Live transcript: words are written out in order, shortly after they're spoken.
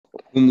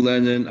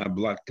Lenin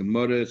Ablat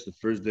Gemara. It's the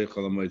first day of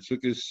Cholamoid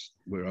Sukkos.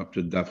 We're up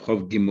to Daf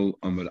Chov Gimel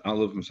Amud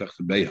Aleph Masech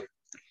Beya.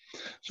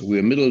 So we're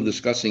in the middle of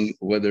discussing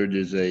whether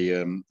there's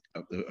a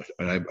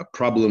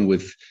problem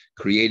with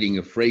creating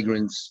a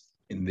fragrance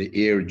in the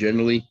air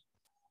generally.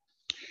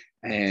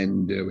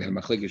 And we had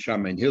Machlekes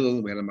Shammai and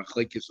Hillel. We had a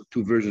Machlekes of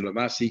two versions of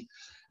Asi.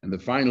 And the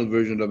final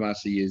version of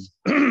Asi is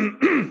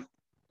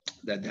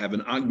that have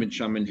an argument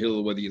Shammai and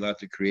Hillel whether you're allowed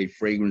to create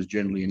fragrance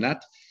generally or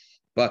not.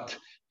 But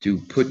to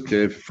put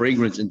the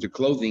fragrance into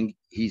clothing,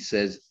 he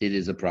says it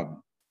is a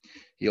problem.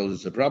 He holds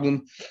it's a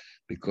problem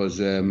because,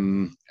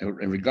 and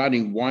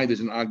regarding why there's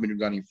an argument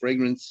regarding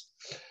fragrance,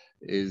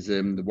 is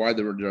why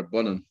the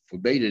Rabbanan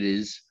forbade it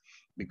is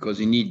because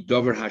you need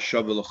dover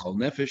hashavel l'chol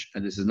nefesh,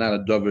 and this is not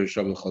a dover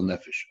hashavel l'chol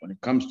nefesh. When it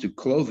comes to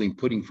clothing,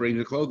 putting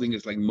fragrance in clothing,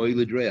 it's like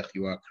moiled reich.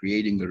 You are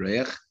creating the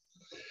reich,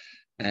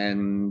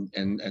 and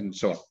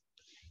so on.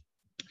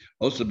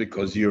 Also,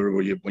 because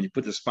when you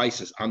put the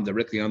spices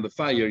directly on the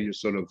fire, you're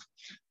sort of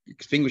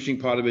extinguishing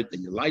part of it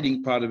and you're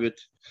lighting part of it,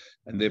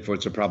 and therefore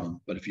it's a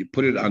problem. But if you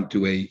put it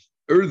onto an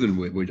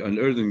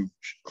earthen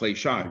clay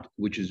shard,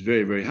 which is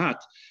very, very hot,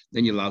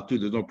 then you're allowed to.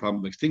 There's no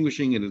problem of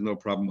extinguishing and there's no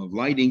problem of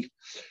lighting,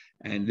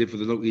 and therefore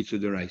there's no issue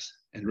of the rice.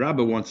 And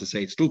Rabbah wants to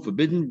say it's still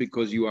forbidden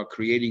because you are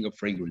creating a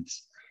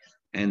fragrance.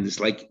 And it's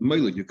like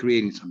moiled, you're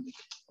creating something.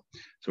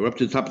 So we're up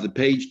to the top of the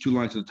page, 2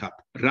 lines to the top.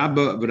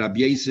 Rabba, Rabbi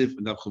Yosef,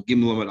 and the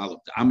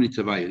Amri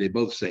Tavaya, they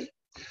both say.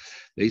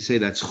 They say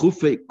that's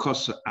chufe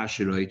kosa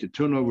asheroi, to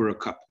turn over a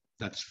cup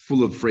that's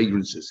full of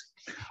fragrances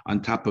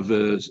on top of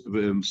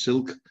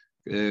silk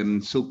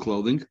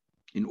clothing,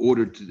 in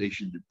order they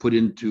should put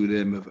into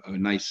them a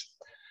nice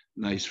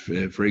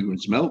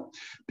fragrant smell.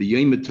 The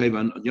Yom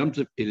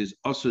Tov, it is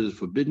also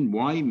forbidden.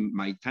 Why?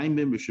 My time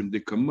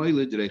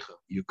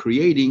you're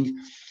creating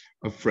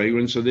a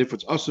fragrance, so therefore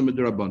it's also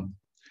midrabban.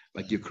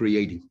 Like you're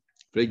creating.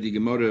 Why is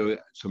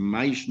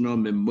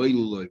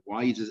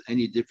this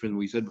any different?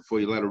 We said before,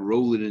 you're allowed to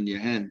roll it in your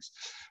hands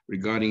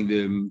regarding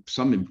the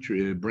psamim,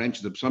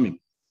 branches of psamim.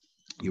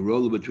 You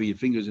roll it between your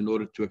fingers in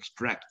order to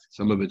extract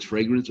some of its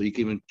fragrance, or you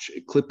can even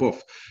clip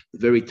off the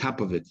very top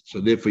of it. So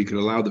therefore, you can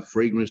allow the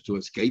fragrance to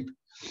escape.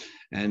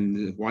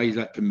 And why is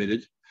that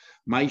permitted?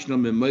 You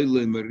smell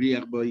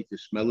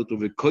it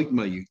over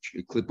you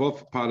clip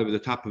off part of the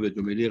top of it.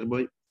 So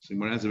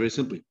I'm answer very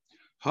simply.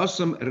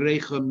 Hasam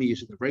recha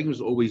miyas. The fragrance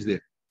is always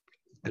there,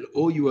 and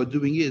all you are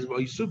doing is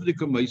you just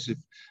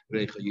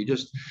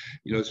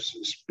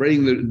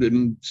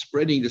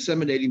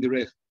disseminating the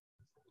recha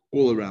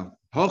all around.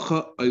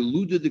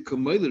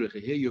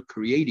 Here you're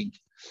creating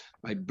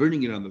by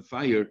burning it on the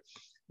fire.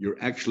 You're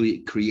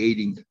actually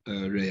creating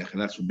recha,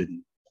 and that's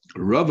forbidden.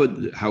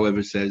 Ravad,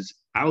 however, says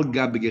al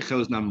gab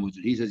is not.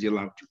 He says you're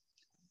allowed to.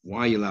 Why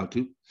are you allowed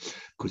to?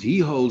 Because he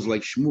holds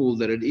like Shmuel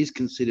that it is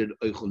considered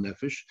oichel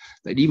nefesh,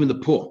 that even the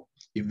poor,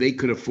 if they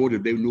could afford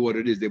it, they knew what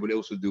it is, they would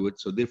also do it.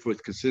 So therefore,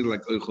 it's considered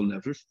like oichel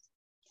nefesh.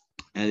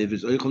 And if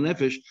it's oichel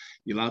nefesh,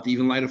 you're allowed to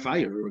even light a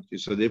fire.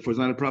 So therefore, it's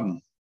not a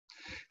problem.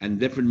 And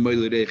different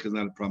moilerech is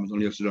not a problem. It's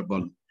only yosef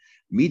rabbanon.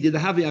 Meat did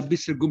have a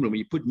bisser gumra. When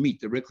you put meat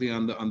directly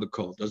on the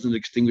coal, doesn't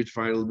extinguish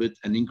fire a little bit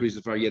and increase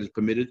the fire yet is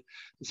permitted.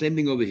 The same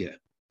thing over here.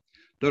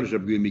 So and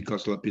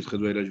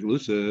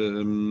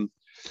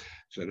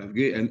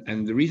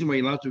the reason why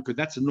you're allowed to, because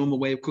that's a normal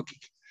way of cooking,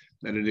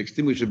 that it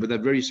extinguishes, but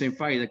that very same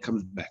fire that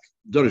comes back.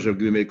 He was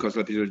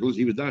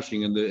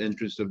dashing in the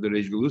entrance of the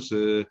Reish Galus.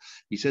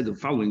 He said the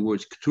following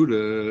words: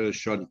 Ketura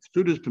shadi.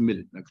 Ketura is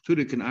permitted. Now,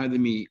 Ketura can either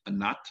mean a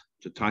knot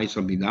to tie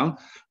something down,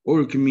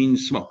 or it can mean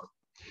smoke.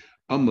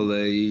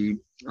 Amalei,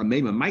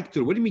 Amema, Mike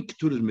Ketura. What do you mean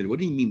Ketura is permitted? What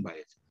do you mean by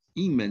it?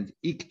 He meant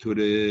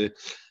Iktura,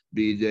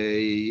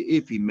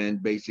 if he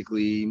meant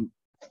basically.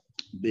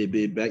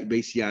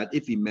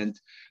 If he meant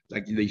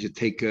like they should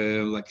take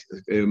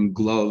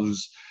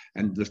gloves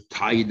and just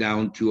tie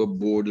down to a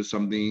board or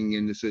something,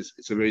 and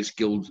it's a very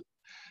skilled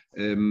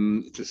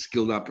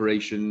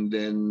operation,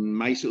 then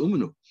Maisa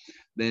Umanu.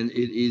 Then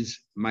it is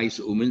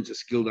Maisa Uman, it's a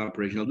skilled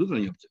operation. I'll do it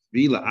on you.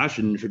 Vila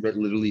Ashen should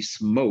literally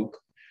smoke,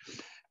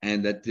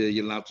 and that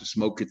you're allowed to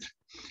smoke it.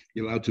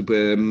 You're allowed to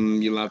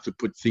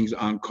put things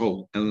on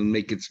coal and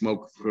make it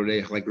smoke for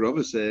like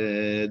Rava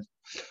said.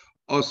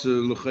 Also,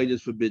 Luchayd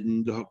is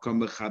forbidden to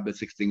come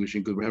chabetz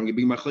extinguishing because we're having a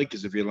big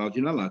machlekes. If you're allowed,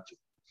 you're not allowed to.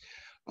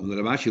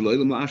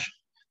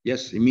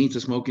 Yes, it means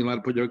to smoking allowed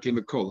to put directly in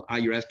the coal.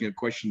 You're asking a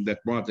question that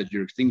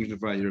you're extinguishing the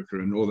fire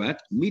and all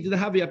that. Meat to the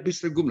havi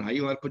abisar gumna. How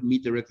you allowed to put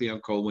meat directly on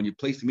coal? When you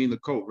place the meat in the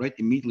coal, right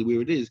immediately where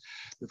it is,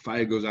 the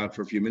fire goes out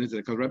for a few minutes and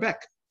it comes right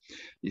back.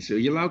 You say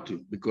you're allowed to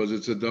because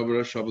it's a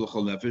davar shav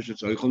l'chol nefesh.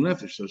 It's oichol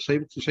nefesh. So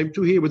same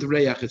too here with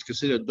reyach. It's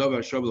considered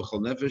davar shav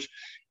l'chol nefesh,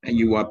 and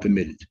you are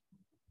permitted.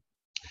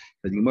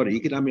 You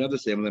could have me other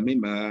say,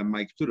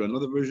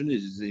 another version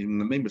is in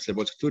the member said,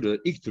 what's Ketura?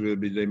 It's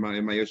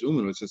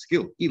a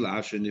skill.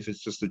 Ilash, and if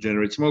it's just to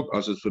generate smoke,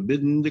 also it's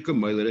forbidden. You're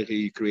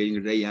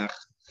creating reyach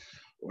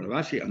Or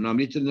Rashi, no,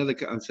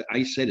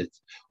 I said it.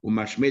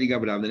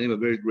 The name of a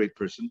very great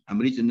person. I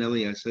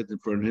said it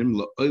for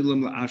him.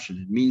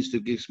 It means to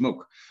give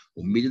smoke.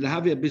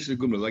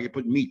 Like I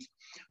put meat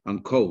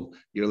on coal.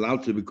 You're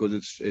allowed to because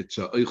it's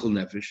oichel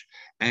nefesh,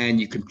 and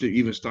you can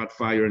even start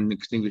fire and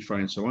extinguish fire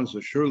and so on. So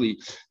surely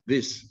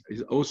this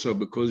is also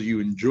because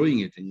you're enjoying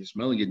it and you're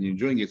smelling it and you're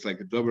enjoying it. It's like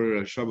a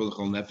dover shavel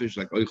nefesh,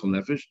 like oichel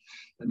nefesh,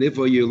 and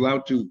therefore you're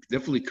allowed to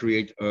definitely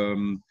create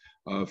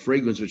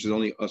fragrance, which is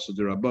only Asad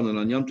Rabbanan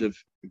on Yom Tov,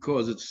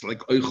 because it's like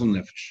Oichel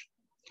Nefesh.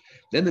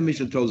 Then the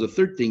Mishnah tells the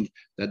third thing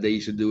that they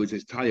used to do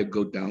is tie a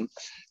goat down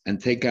and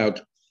take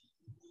out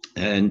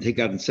and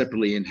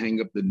separately and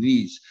hang up the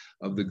knees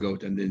of the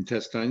goat and the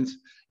intestines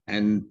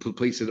and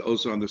place it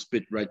also on the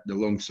spit right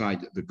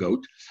alongside the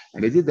goat.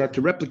 And they did that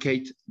to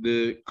replicate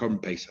the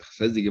Korban Pesach.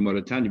 Says the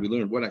Gemara Tanya, we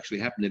learned what actually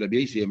happened at Rabbi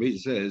Yossi.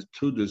 Says,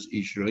 Tudas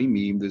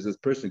Ishraimim, there's this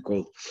person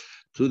called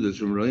Tudas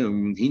from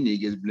Rome. He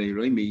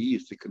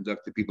used to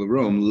conduct the people of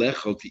Rome,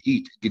 Lechel, to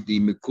eat Gedi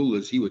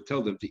Mekulas. He would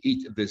tell them to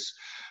eat this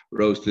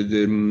roasted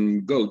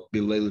goat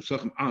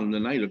on the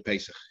night of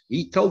Pesach.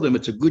 He told them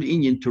it's a good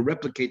Indian to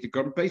replicate the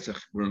Korban Pesach.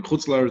 We're in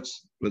Chutz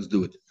La'aretz, let's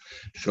do it.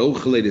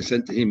 They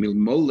sent to him,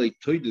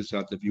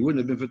 if you wouldn't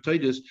have been for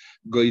Toidas,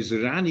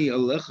 Goizrani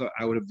Alecha,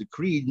 I would have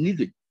decreed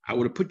neither. I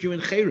would have put you in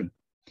Chayrim.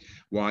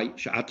 Why?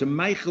 Because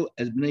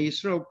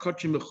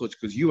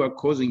you are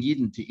causing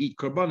Yidden to eat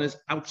korbanos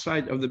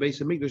outside of the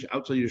base of Mikdash,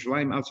 outside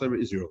Yerushalayim, outside of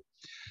Israel.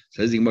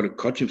 Says the Gemara,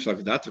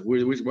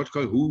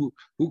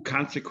 who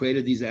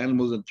consecrated these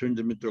animals and turned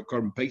them into a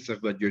Korban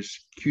Pesach that you're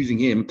accusing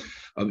him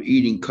of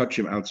eating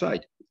kachim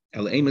outside?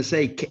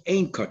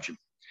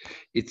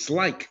 It's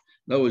like,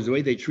 no, the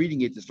way they're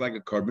treating it is like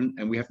a korban,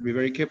 and we have to be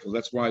very careful.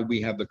 That's why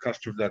we have the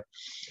custom that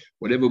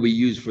whatever we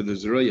use for the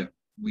zeroya,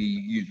 we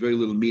use very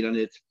little meat on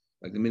it.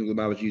 Like the minhag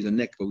Lubavitch use a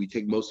neck, but we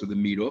take most of the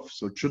meat off,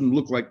 so it shouldn't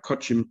look like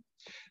kachim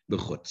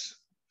b'chutz.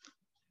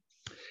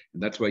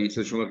 And that's why he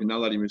says, you're not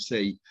allowed to even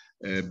say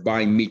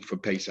buying meat for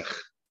Pesach.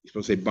 You're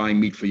supposed to say buying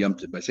meat for Yom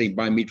Tov. By saying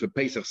buying meat for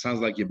Pesach sounds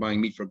like you're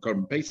buying meat for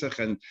Korban Pesach,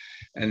 and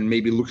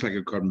maybe looks like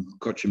a Korban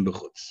kachim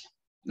b'chutz.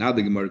 Now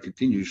the Gemara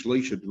continues. There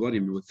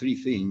were three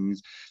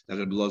things that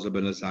Rabbi Elazar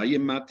ben Azariah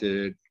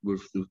matter. We're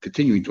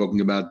continuing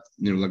talking about,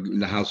 like in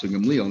the house of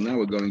Gamliel. Now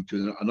we're going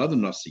to another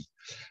nasi.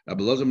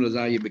 Rabbi Elazar ben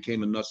Azariah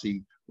became a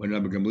nasi when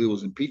Rabbi Gamliel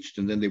was impeached,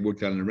 and then they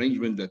worked out an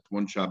arrangement that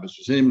one Shabbos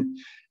was him,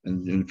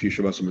 and a few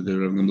Shabbos was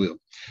Rabbi Gamliel.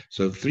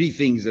 So three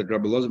things that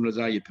Rabbi Elazar ben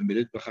Azariah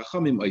permitted.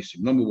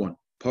 Number one,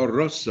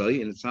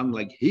 parosai, and it sounded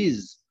like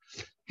his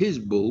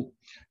bull,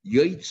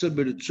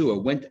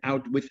 went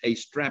out with a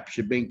strap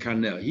sheben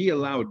kanel. He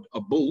allowed a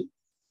bull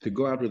to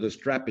go out with a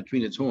strap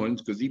between its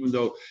horns, because even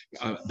though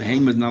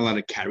behemoth is not allowed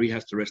to carry,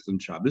 has to rest on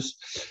Shabbos.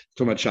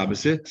 Talking about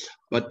Shabbos here,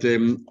 but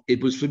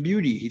it was for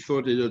beauty. He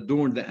thought it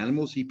adorned the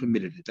animals. He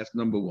permitted it. That's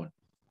number one.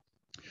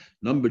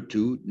 Number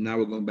two, now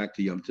we're going back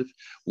to Yom Tov.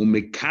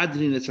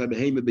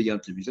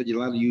 He said you're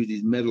allowed to use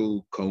these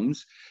metal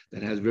combs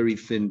that has very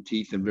thin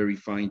teeth and very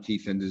fine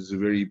teeth, and there's a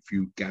very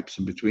few gaps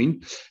in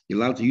between. You're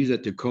allowed to use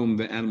that to comb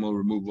the animal,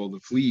 remove all the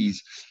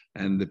fleas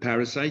and the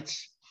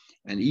parasites.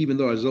 And even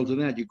though as a result of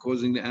that, you're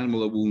causing the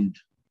animal a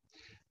wound.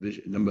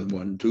 Number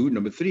one. Two.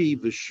 Number three,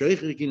 you're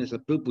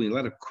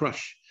allowed to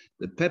crush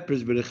the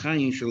peppers in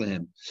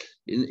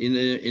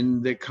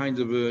their kinds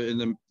of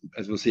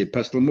as we'll see, a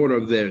pestle mortar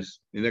of theirs,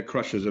 in their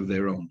crushers of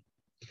their own.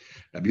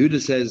 Rabbi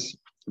Yehuda says,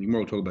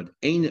 we'll talk about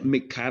Ein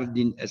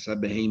Mekardin es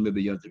habeheima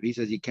b'yontiv. He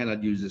says you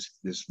cannot use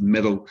this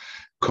metal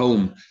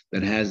comb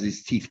that has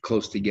these teeth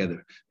close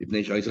together.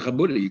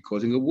 You're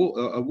causing a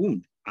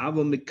wound.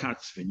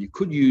 You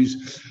could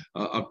use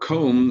a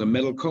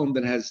metal comb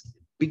that has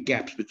big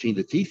gaps between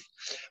the teeth,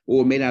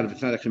 or made out of,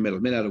 it's not actually metal,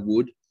 made out of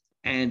wood,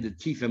 and the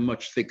teeth are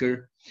much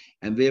thicker,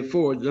 and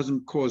therefore it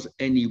doesn't cause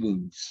any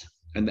wounds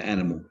in the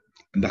animal.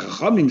 And the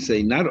Chachamim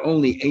say not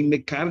only a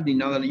mekardi,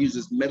 not allowed to use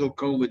this metal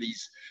comb with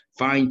these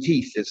fine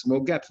teeth, there's small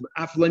gaps, but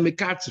aflei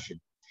mekatzifin.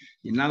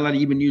 You're not allowed to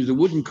even use a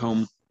wooden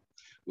comb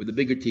with the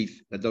bigger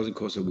teeth that doesn't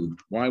cause a wound.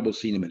 Why? We'll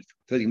see in a minute.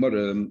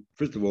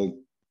 First of all,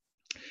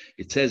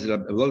 it says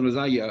that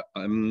Elazar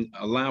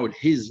allowed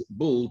his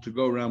bull to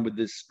go around with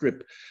this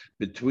strip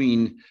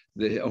between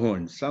the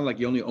horns. Sound like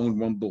he only owned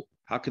one bull.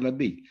 How can that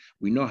be?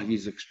 We know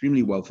he's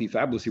extremely wealthy,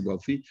 fabulously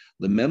wealthy.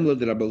 The memla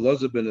that Rabbi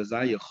Elazar ben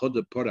Azariah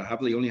choda pora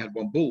havli only had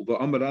one bull. But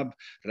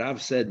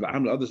Rav said,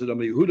 others said,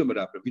 Yehuda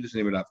Rav, Yehuda's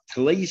name Rav,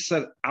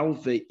 Tleisar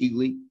alfe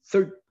igli,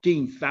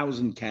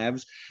 13,000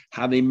 calves.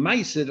 Have a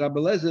meiser Rabbi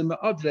Elazar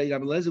me'adrei.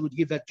 Rabbi Elazar would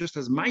give that just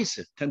as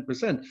meiser,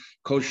 10%.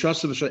 Kol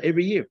shasav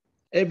every year.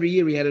 Every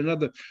year he had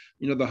another,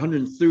 the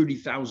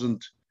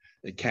 130,000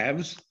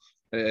 calves,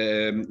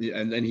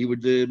 and then he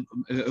would give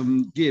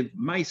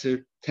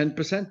meiser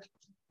 10%.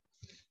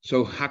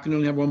 So how can he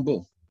only have one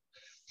bull?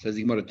 Says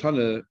the Gemara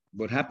Tana,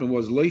 what happened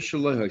was it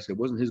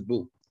wasn't his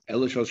bull. It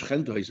was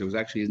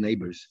actually his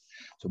neighbors.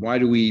 So why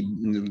do we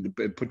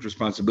put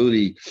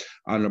responsibility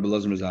on Rabbi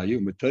Elazar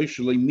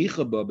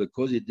Mezayu?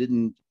 Because he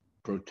didn't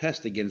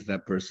protest against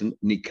that person.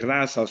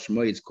 Nikras al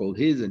Shmoi, it's called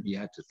his, and he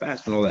had to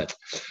fast and all that.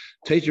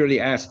 Teacher already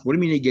asked, what do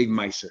you mean he gave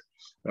Meiser?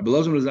 Rabbi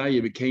Elazar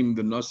Mazaya became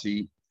the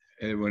Nasi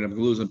when Rabbi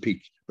Gamliel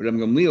impeached. But Rabbi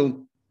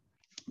Gamliel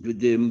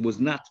was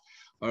not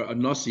a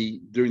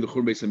Nasi during the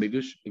Churban Beis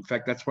Hamikdash. In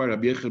fact, that's why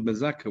Rabbi Yechid ben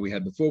Zakkai we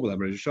had before, we'll have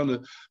Rosh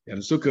Hashanah, we had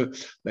a Sukkah,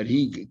 that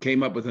he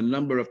came up with a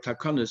number of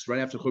takanas right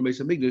after Churban Beis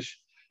Hamikdash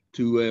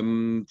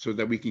to so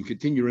that we can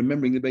continue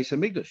remembering the Beis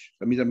Hamikdash.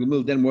 That means Rabbi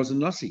Gamliel then was a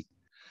Nasi.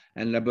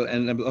 And Rabbi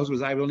Elazar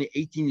was only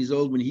 18 years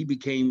old when he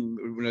became,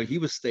 he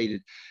was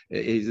stated,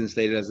 he's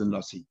instated as a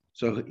Nasi.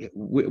 So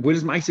where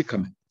does Maisa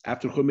come in?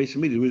 After Churban Beis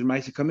Hamikdash, where does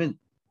Maisa come in?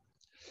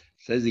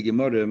 Says the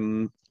Gemara,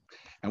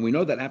 and we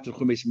know that after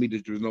Churban Beis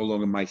Hamikdash, there was no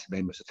longer Maisa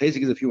Behema. So Teza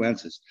gives a few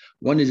answers.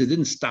 One is it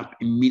didn't stop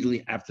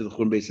immediately after the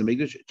Churban Beis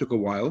Hamikdash. It took a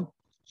while.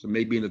 So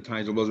maybe in the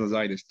times of Elazar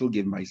Mazai, they still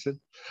give Maisa.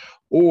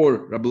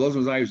 Or Rabbi Elazar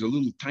Mazai was a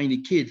little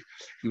tiny kid.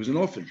 He was an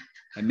orphan.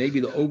 And maybe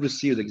the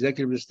overseer, the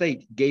executive of the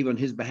state, gave on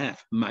his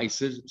behalf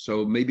Maisa.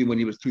 So maybe when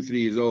he was 2-3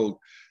 years old,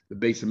 the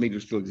Beis Hamikdash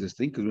was still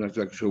existing, because we're not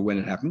exactly sure when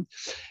it happened.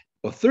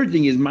 Or third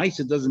thing is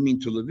Maisa doesn't mean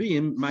to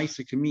Levium.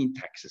 Maisa can mean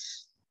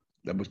taxes.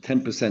 That was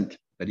 10%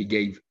 that he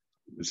gave,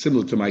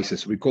 similar to Maisa,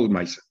 so we call it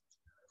Maisa.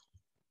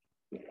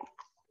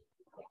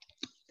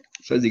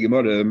 Says the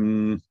Gemara, I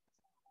don't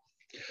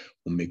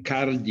know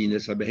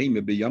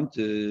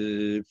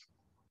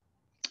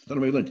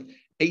what I learned.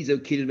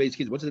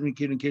 What's the mean,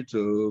 kid and kid?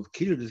 So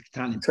kid is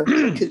Ketanim. So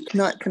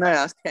can I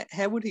ask,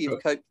 how would he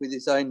have coped with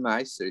his own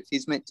Maisa if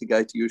he's meant to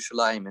go to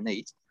Yerushalayim and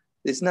eat?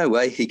 There's no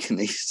way he can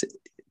eat it,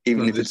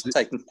 even if it's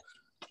taken.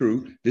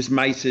 True. This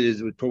Maisa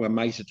is, we're talking about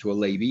Maisa to a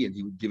Levi, and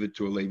he would give it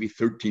to a Levi,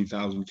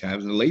 13,000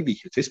 calves. And a Levi,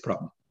 it's his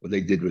problem, what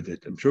they did with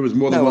it. I'm sure it was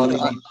more than one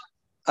Levi.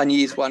 On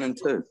years 1 and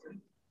 2.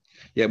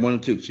 Yeah, 1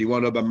 and 2. So you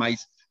want to know about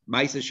Maisa.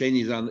 Maisa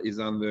Sheni is on.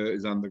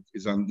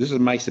 This is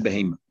Maisa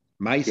Behema.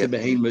 Maisa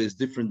Behema is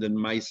different than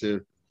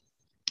Maisa,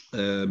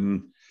 what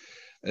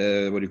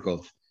do you call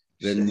it?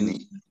 Then,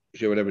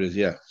 sure, whatever it is,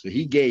 yeah. So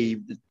he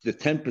gave the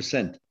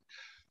 10%.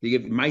 He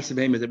gave Maisa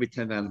Behema every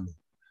 10th animal.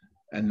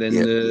 And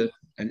then,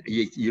 and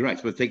you're right,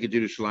 so take it to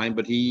Yerushalayim,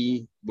 but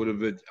he would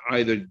have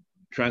either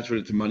transferred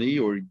it to money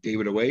or gave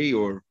it away,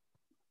 or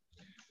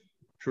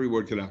sure he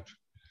worked it out.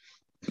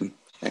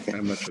 Okay.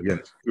 I'm not sure. Yeah,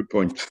 good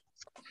point.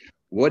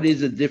 What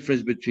is the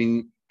difference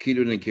between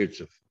Kirun and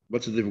Kirtzuf?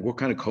 What's the difference? What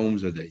kind of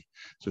combs are they?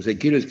 So say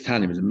Kirun is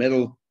Ketanim, is a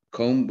metal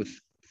comb with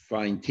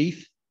fine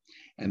teeth,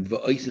 and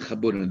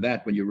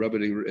that when you rub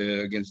it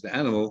against the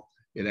animal,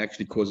 it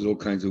actually causes all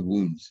kinds of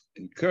wounds.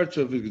 And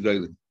Kirtzuf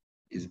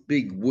is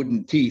big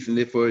wooden teeth, and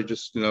therefore it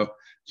just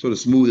sort of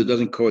smooth. It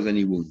doesn't cause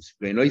any wounds.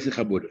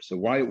 So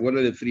why? What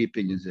are the 3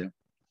 opinions there?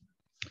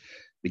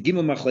 The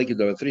Gimel Machlekes,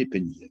 there are 3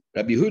 opinions there.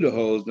 Rabbi Yehuda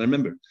holds. Now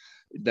remember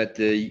that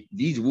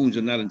these wounds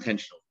are not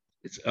intentional.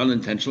 It's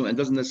unintentional and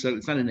doesn't necessarily.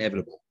 It's not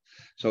inevitable.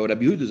 So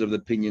Rabbi Yehuda is of the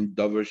opinion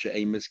davar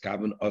she'emes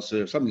kavan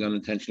asa, something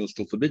unintentional is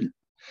still forbidden.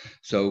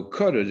 So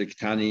koder the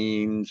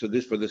ketanim. So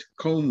this for this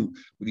comb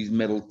with these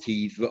metal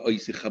teeth,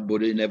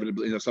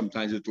 inevitably,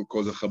 sometimes it will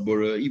cause a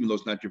chabura, even though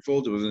it's not your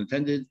fault. It wasn't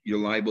intended. You're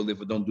liable if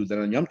you don't do that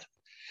on Yom Tov.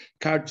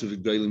 Carts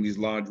of these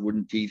large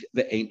wooden teeth,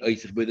 they ain't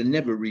oisich, but they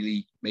never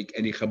really make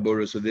any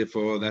chabura, so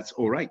therefore that's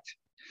all right.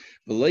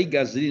 And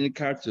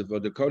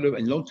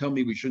don't tell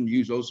me we shouldn't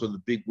use also the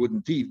big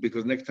wooden teeth,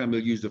 because next time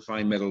we'll use the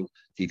fine metal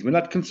teeth. We're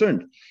not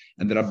concerned.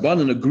 And the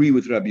Rabbanan agree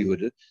with Rabbi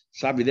Yehuda.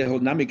 Sabi, they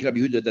hold Namik Rabbi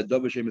Yehuda that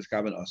Dover Shem is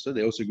Kavan Asa.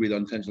 They also agree that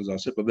intentions are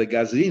Asa. But the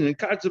Gazrin and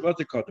Karts of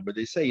Atakota. But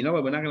they say, you know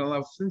what, we're not going to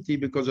allow thin teeth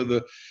because of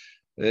the,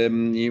 we're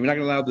not going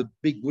to allow the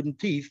big wooden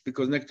teeth,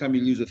 because next time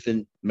you use the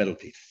thin metal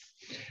teeth.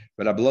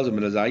 But Rabbi Elazar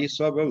ben Azariah,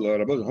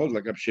 Rabbi Elazar holds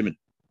like Rabbi Shimon,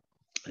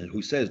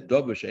 who says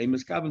Dover Shem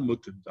is Kavan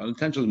Mutter,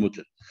 unintentional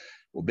Mutter.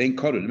 Or being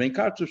coded, the main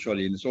cards of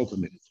Shali, and it's all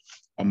permitted.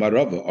 Amar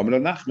Rava, Amar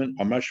Nachman,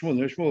 Amar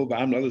Shmuel, but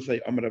I'm others say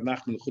Amar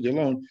Nachman Chudi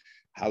alone.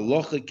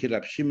 Halacha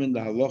Kirab Shimon, the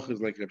halacha is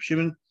like Rab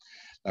Shimon.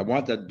 I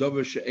want that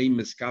Dover She'ein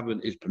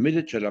Miskaven is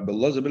permitted. Rabbi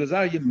Elazar ben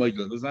Azariah,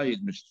 Moidel, Azariah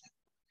is missed.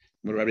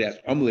 When Rabbi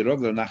asked, Amli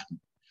Rava Nachman.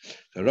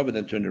 So Rava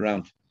then turned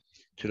around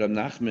to Rab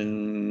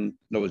Nachman.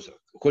 No,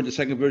 according to the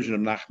second version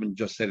of Nachman,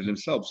 just said it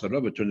himself. So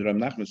Rava turned to Rab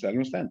Nachman and said, I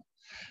understand.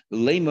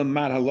 Following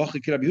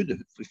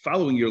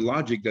your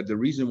logic that the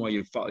reason why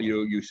you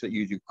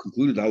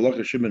concluded the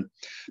halacha Shimon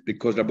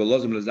because Rabbi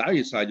Elazar ben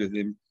Azariah sided with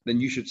him, then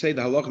you should say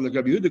the halacha like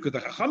Rabbi Yehuda because the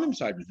Chachamim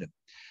side with him.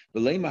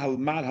 The lema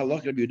halmad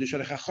halacha Rabbi Yehuda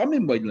should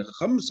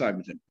Chachamim side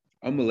with him.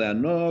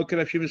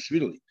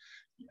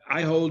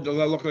 I hold the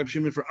halacha Rabbi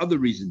Shimon for other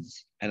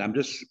reasons, and I'm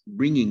just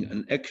bringing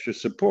an extra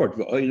support.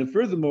 And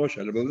furthermore,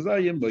 Rabbi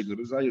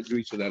Elazariah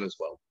agrees to that as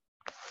well.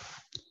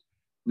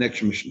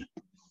 Next Mishnah.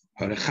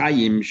 If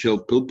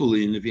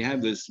you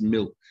have this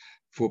milk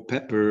for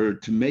pepper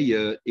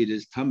tumeya, it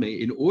is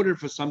tummy. In order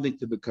for something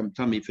to become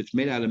tummy, if it's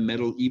made out of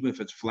metal, even if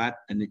it's flat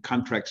and it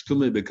contracts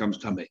tummy, it becomes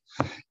tummy.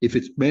 If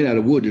it's made out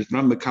of wood, it's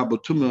not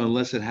makabel tummy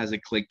unless it has a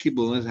clay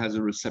kibble, unless it has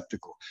a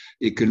receptacle,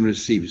 it can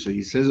receive. So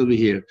he says over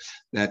here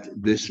that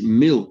this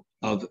milk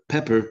of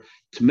pepper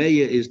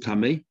tumeya is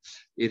tummy.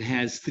 It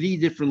has 3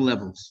 different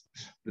levels.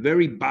 The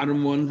very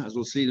bottom one, as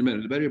we'll see in a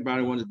minute, the very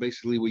bottom one is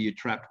basically where you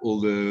trap all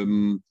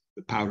the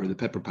powder, the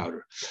pepper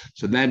powder.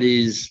 So that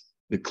is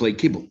the clay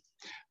kibble.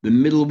 The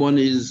middle one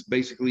is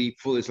basically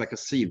full, it's like a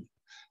sieve.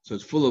 So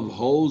it's full of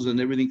holes and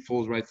everything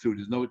falls right through.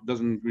 It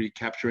doesn't really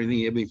capture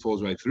anything. Everything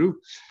falls right through.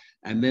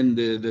 And then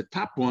the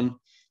top one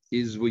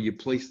is where you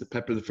place the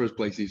pepper in the first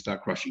place and you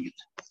start crushing it.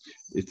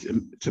 It's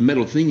a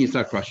metal thing, you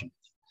start crushing it.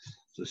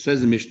 So it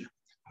says in Mishnah,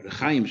 the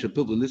Chaim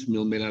Shapil in this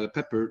meal made out of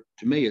pepper,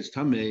 to me it's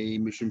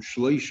Tamei, Mishum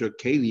Shloisha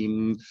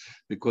Kalim,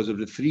 because of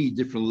the 3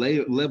 different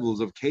levels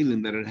of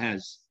Kalim that it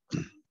has.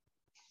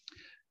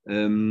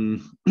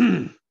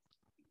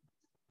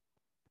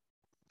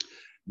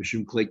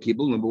 Mishum clay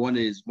kibble. Number 1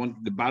 is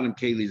the bottom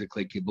keli is a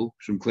clay kibble.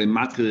 Mishum clay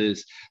matra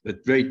is the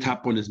very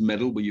top one is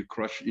metal, where you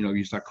crush,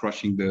 you start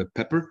crushing the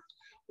pepper.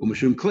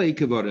 Mishum clay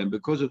kavara, and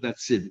because of that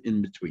sieve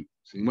in between.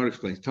 So Gemara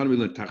explains. Tana we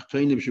learn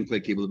tachtoinim mishum clay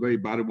kibble. The very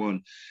bottom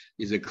one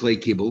is a clay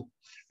kibble.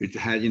 It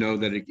had,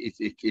 that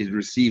it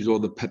receives all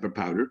the pepper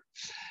powder,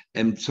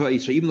 and so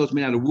even though it's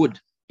made out of wood,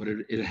 but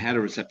it had a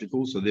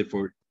receptacle, so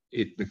therefore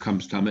it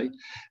becomes tamei.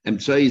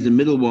 And so is the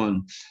middle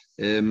one.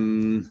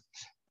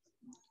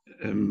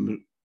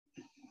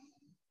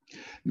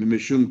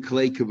 Mishum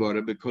clay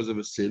kavara, because of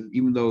a sieve,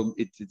 even though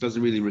it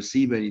doesn't really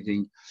receive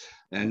anything,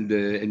 and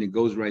it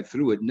goes right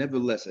through it.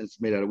 Nevertheless,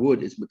 it's made out of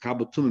wood. It's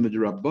makabel tumah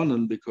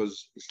midrabanan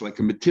because it's like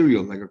a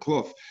material, like a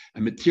cloth. A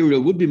material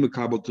would be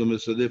makabel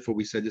tumah, so therefore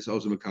we said this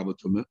also makabel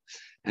tumah.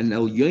 And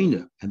el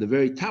yoina, and the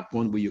very top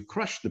one where you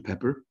crush the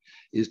pepper,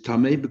 is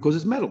tamei because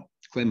it's metal.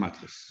 Clay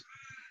matras.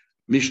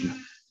 Mishnah.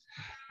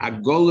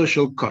 Agola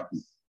shel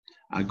cotton.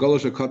 Agola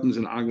shel cotton is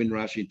an argument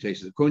Rashi and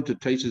Taisus. According to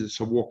Taisus, it's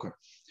a walker.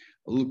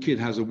 A little kid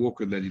has a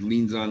walker that he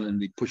leans on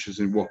and he pushes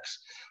and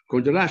walks.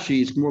 According to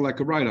Rashi, it's more like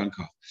a ride-on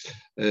car.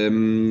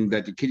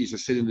 That the kid used to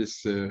sit in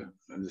this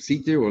on the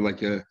seat there, or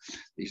they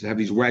used to have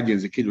these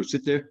wagons. The kid would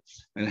sit there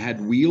and it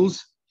had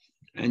wheels,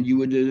 and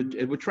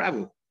it would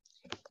travel,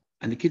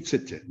 and the kid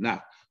sit there.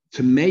 Now,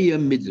 Tameya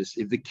Midras,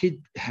 if the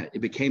kid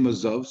it became a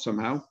Zov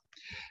somehow,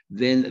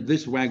 then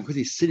this wagon, because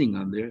he's sitting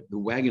on there, the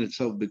wagon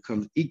itself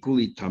becomes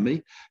equally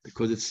Tameh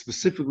because it's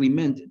specifically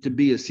meant to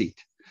be a seat.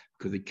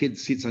 Because the kid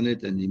sits on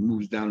it and he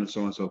moves down and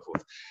so on and so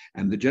forth.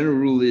 And the general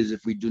rule is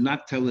if we do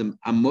not tell him,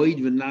 in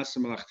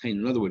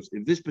other words,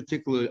 if this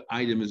particular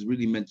item is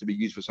really meant to be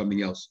used for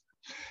something else,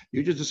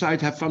 you just decide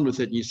to have fun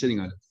with it and you're sitting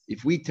on it.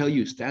 If we tell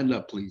you, stand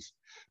up, please,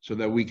 so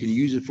that we can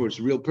use it for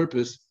its real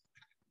purpose,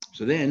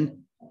 so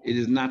then it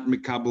is not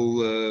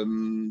Mikabel,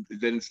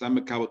 then it's not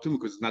Mikabel Tumah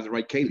because it's not the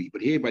right Keli.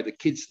 But here, by the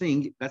kid's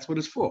thing, that's what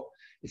it's for.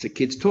 It's a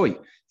kid's toy.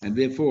 And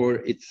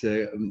therefore, it's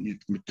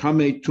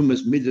Tameh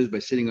Tumas Midas by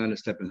sitting on it,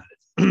 stepping on it.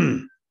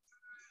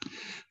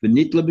 The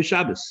nitla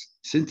b'Shabbos,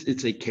 since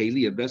it's a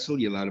keli, a vessel,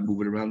 you're allowed to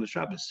move it around the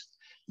Shabbos.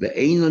 The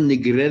eina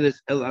nigredet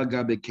el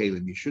agabe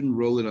kelim. You shouldn't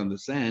roll it on the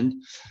sand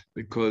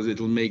because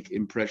it'll make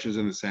impressions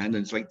in the sand,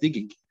 and it's like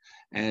digging.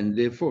 And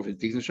therefore, if it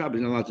digs in the Shabbos,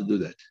 you're not allowed to do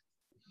that.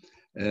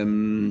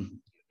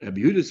 Rabbi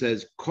Yehuda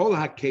says, "Kol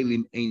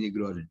hakelim ein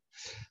nigrodin."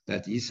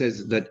 That he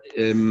says that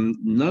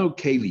no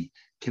keli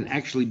can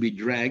actually be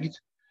dragged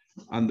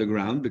on the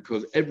ground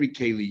because every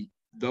keli.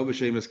 Even though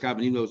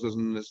it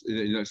doesn't,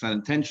 it's not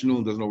intentional,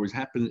 it doesn't always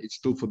happen, it's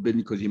still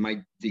forbidden because you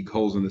might dig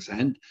holes in the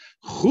sand.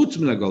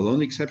 The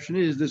only exception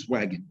is this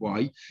wagon.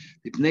 Why?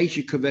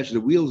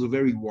 The wheels are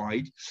very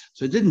wide,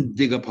 so it didn't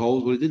dig up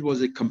holes. What it did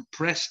was it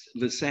compressed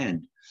the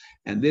sand.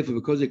 And therefore,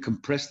 because it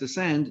compressed the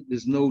sand,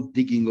 there's no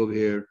digging over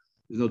here.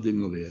 There's no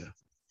digging over here.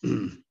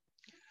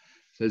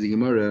 Says the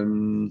Gemara,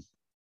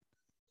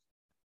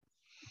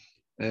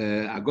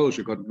 the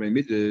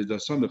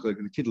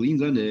kid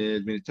leans on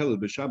it when it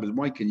tells us Shabbos,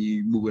 why can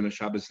you move in a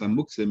Shabbos as a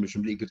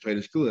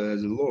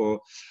law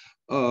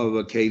of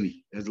a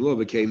keli? As a law of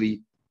a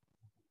keli.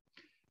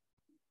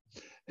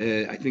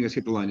 I think I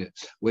skipped a line here.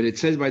 When it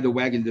says by the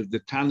wagon,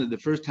 the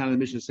first town of the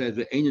mission says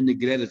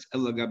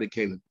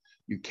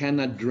you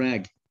cannot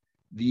drag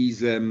these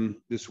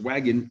this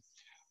wagon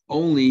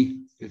only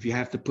if you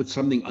have to put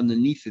something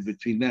underneath it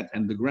between that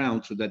and the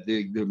ground so that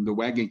the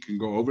wagon can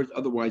go over it.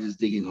 Otherwise, it's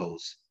digging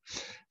holes.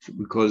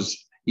 Because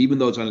even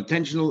though it's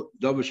unintentional,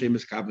 Dover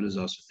Shemus Kavan is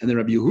also. And then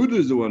Rabbi Yehuda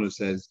is the one who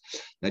says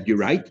that you're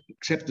right,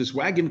 except this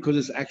wagon because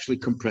it's actually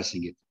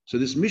compressing it. So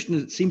this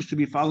Mishnah seems to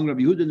be following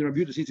Rabbi Yehuda, and Rabbi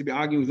Yehuda seems to be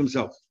arguing with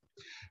himself,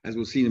 as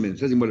we'll see in a minute. It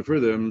says him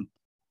further.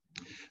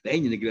 Why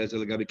can't you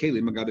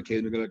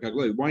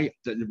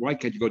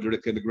go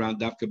directly to the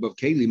ground after above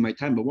Keli? My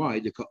time, but why?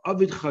 Because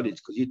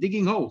you're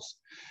digging holes,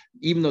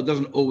 even though it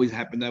doesn't always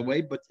happen that way.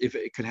 But if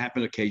it can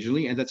happen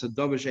occasionally, and that's a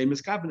Dover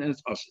Shemus Kavan, and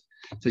it's us.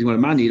 So you want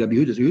to man Rabbi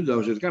Yehuda,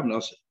 Dover Shemus Kavan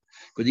us.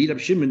 Because Rab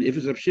Shimon, if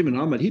it's Rab Shimon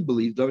Ahmad, he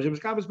believes Dover Shemus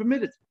Kavan is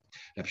permitted.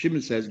 Rab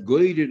Shimon says,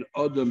 "Goyded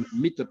Adam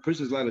mit the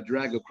person is allowed to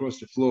drag across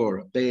the floor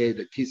a bed,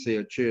 a kisei,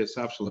 a chair, a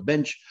safshel, a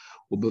bench,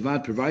 or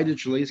bavad provided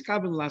shaleis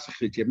kavan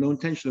lasachrit. You have no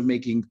intention of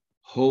making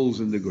holes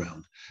in the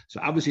ground."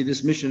 So obviously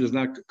this mission does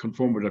not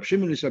conform with Rab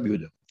Shimon. It's Rabbi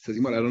Yehuda. Says,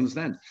 "I don't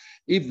understand.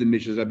 If the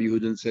mission is Rabbi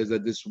Yehuda and says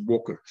that this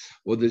walker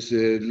or this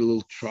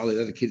little trolley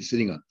that the kid's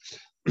sitting on."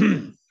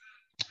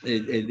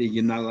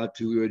 You're not allowed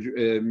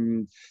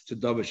to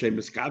Dover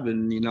Shemus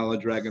Kavan, you're not allowed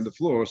to drag on the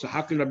floor. So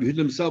how can Rabbi Yehuda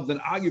himself then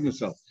argue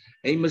himself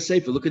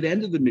Look at the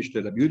end of the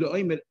Mishnah.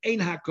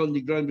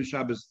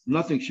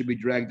 Nothing should be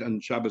dragged on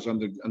Shabbos on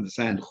the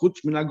sand,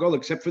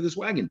 except for this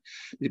wagon.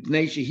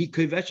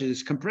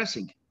 It's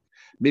compressing.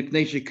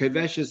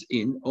 Is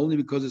in only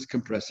because it's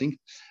compressing.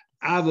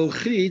 But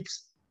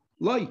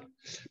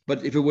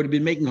if it would have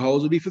been making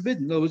holes, it would be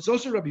forbidden. No, it's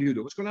also Rabbi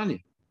Yehuda. What's going on here?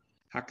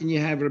 How can you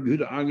have Rabbi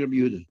Yehuda argue Rabbi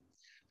Yehuda?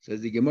 Says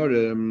the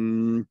Gemara,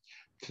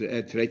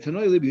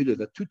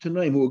 the two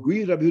Tanoim who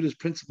agree with Rabbi Yehuda's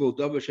principle,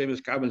 Davar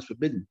Shemus Karban is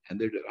forbidden, and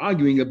they're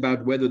arguing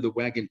about whether the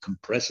wagon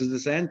compresses the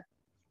sand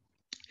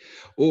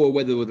or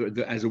whether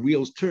as the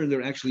wheels turn,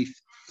 they're actually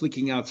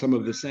flicking out some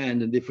of the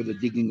sand, and therefore they're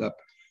digging up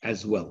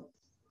as well.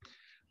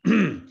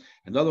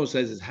 And the other one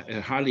says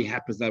it hardly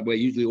happens that way.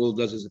 Usually all it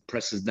does is it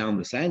presses down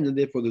the sand, and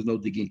therefore there's no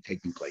digging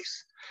taking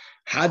place.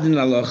 Hadin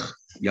alach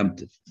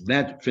yamtiv.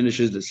 That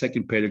finishes the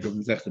second perek of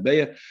Masechta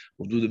Beya.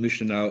 We'll do the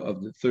Mishnah now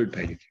of the third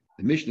perek.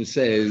 The Mishnah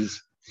says,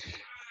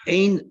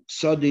 Ein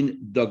sadin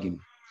dogim.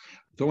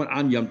 Don't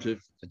on yamtiv,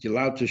 that you're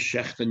allowed to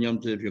shecht on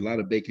yamtiv, you're allowed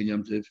to bake on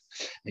yamtiv,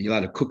 and you're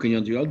allowed to cook on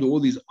yamtiv. You're allowed to do all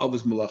these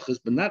avos malachas,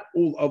 but not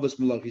all avos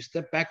malachas.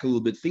 Step back a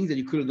little bit. Things that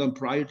you could have done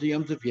prior to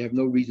yamtiv, you have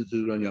no reason to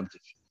do it on yamtiv.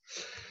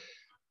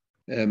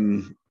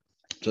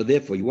 So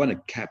therefore, you want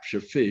to capture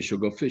fish or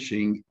go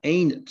fishing.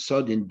 Ain't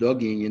sudden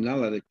dogging. You're not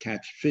allowed to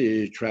catch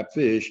fish, trap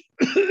fish.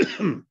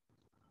 Min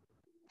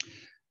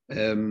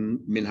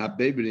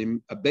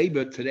habeberim. A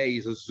baby today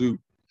is a zoo,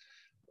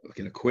 like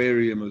an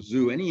aquarium, a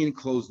zoo, any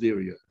enclosed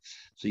area.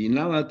 So you're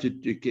not allowed to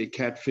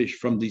catch fish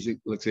from these,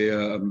 let's say,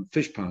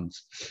 fish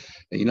ponds.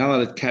 And you're not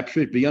allowed to catch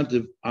fish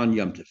beyond on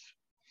Yom Tov.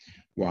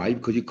 Why?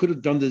 Because you could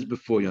have done this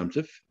before Yom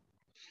Tov,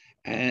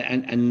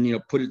 and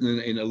put it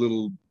in a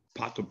little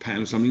pot or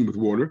pan or something with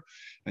water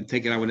and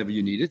take it out whenever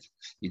you need it.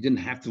 You didn't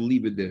have to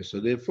leave it there. So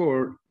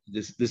therefore,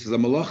 this is a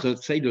malacha.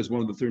 Seder is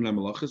one of the 39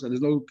 malachas, and there's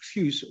no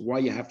excuse why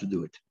you have to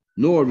do it.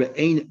 Nor do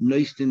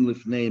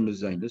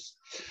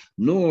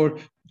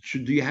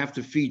you have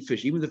to feed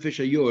fish. Even the fish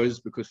are yours,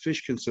 because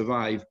fish can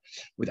survive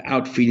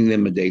without feeding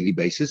them on a daily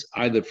basis,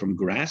 either from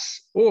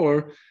grass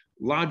or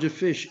larger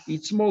fish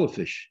eat smaller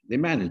fish. They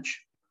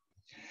manage.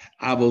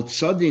 But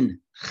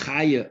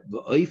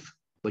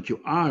you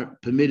are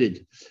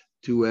permitted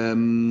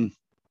to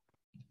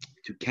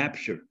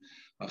capture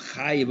a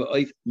chayiv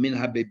oif min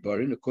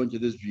habebarin. According to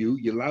this view,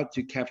 you're allowed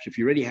to capture. If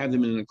you already have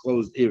them in an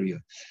enclosed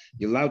area,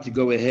 you're allowed to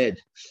go ahead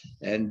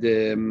and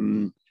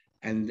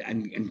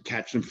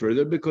catch them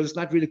further, because it's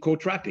not really called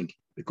trapping,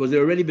 because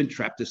they've already been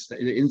trapped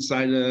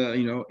inside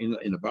in a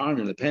barn,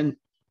 in a pen.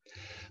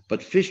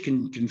 But fish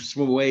can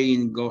swim away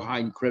and go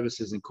hide in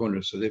crevices and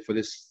corners, so therefore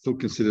they're still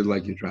considered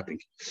like you're trapping.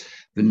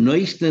 The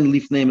noisten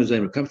leaf name is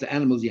when it comes to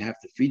animals, you have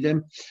to feed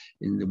them.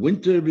 In the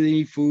winter, they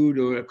need food,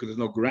 or because there's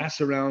no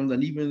grass around,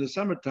 and even in the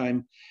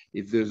summertime,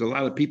 if there's a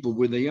lot of people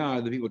where they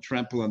are, the people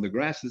trample on the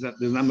grass. There's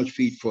not much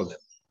feed for them.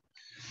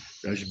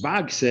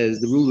 Rashbag says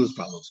the rule is as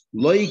follows: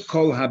 Loi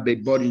kol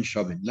habeborin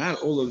shavin. Not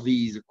all of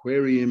these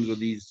aquariums or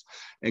these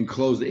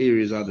enclosed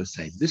areas are the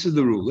same. This is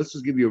the rule. Let's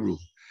just give you a rule.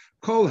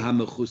 Kol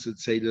hamechusat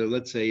seder.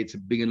 Let's say it's a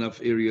big enough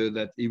area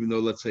that even though,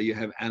 let's say, you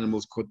have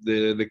animals,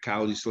 the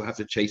cows, you still have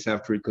to chase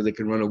after it because they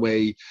can run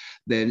away.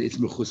 Then it's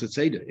mechusat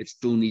seder. It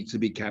still needs to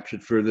be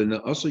captured further. And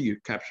also,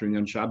 you're capturing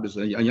on Shabbos.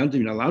 On Yom Tov,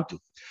 you're not allowed to.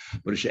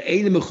 But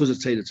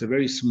it's a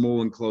very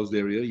small enclosed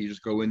area. You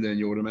just go in there and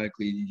you're right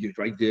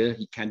there.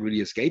 You can't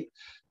really escape.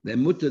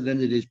 Then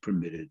it is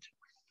permitted.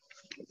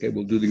 Okay,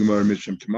 we'll do the Gemara Mishnah tomorrow.